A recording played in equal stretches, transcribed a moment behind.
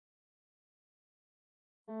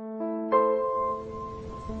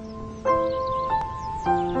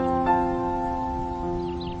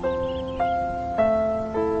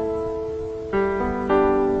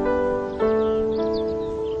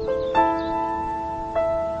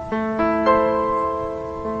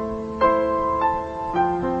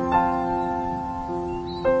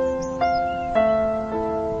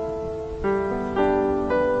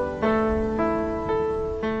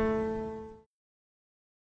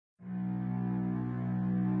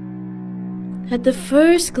At the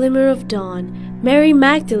first glimmer of dawn, Mary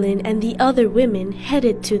Magdalene and the other women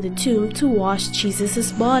headed to the tomb to wash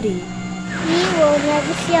Jesus' body. We will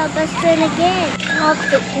never see our best friend again. How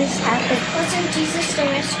could this happen? Wasn't Jesus the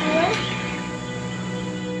rescuer?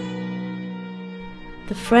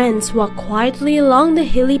 The friends walked quietly along the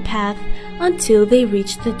hilly path until they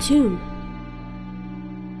reached the tomb.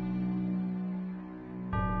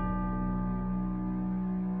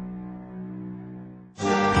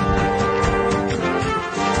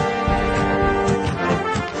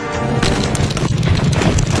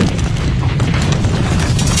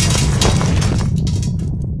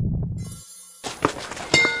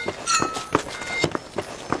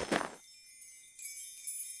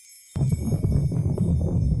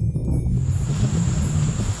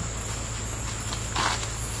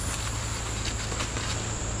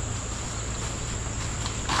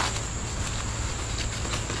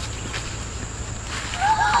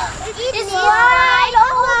 It's wide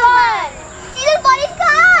open! Jesus' body's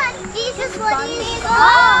gone! Jesus' body is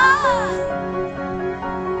gone!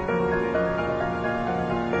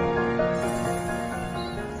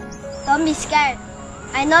 Don't be scared.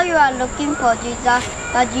 I know you are looking for Jesus,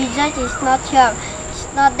 but Jesus is not here. He's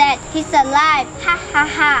not dead. He's alive. Ha ha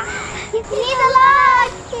ha. He's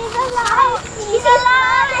alive! He's alive! He's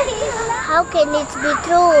alive! He's alive! How can it be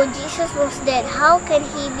true? Jesus was dead. How can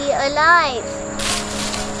he be alive?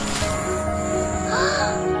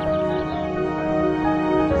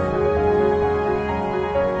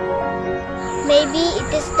 Maybe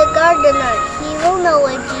it is the gardener. He will know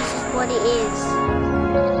where Jesus' body is.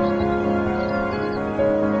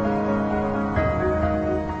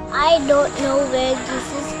 I don't know where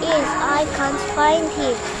Jesus is. I can't find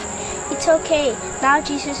him. It's okay. Now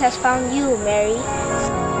Jesus has found you, Mary.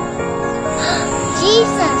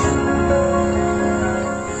 Jesus!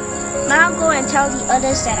 Now go and tell the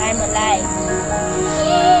others that I'm alive.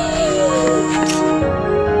 Yay!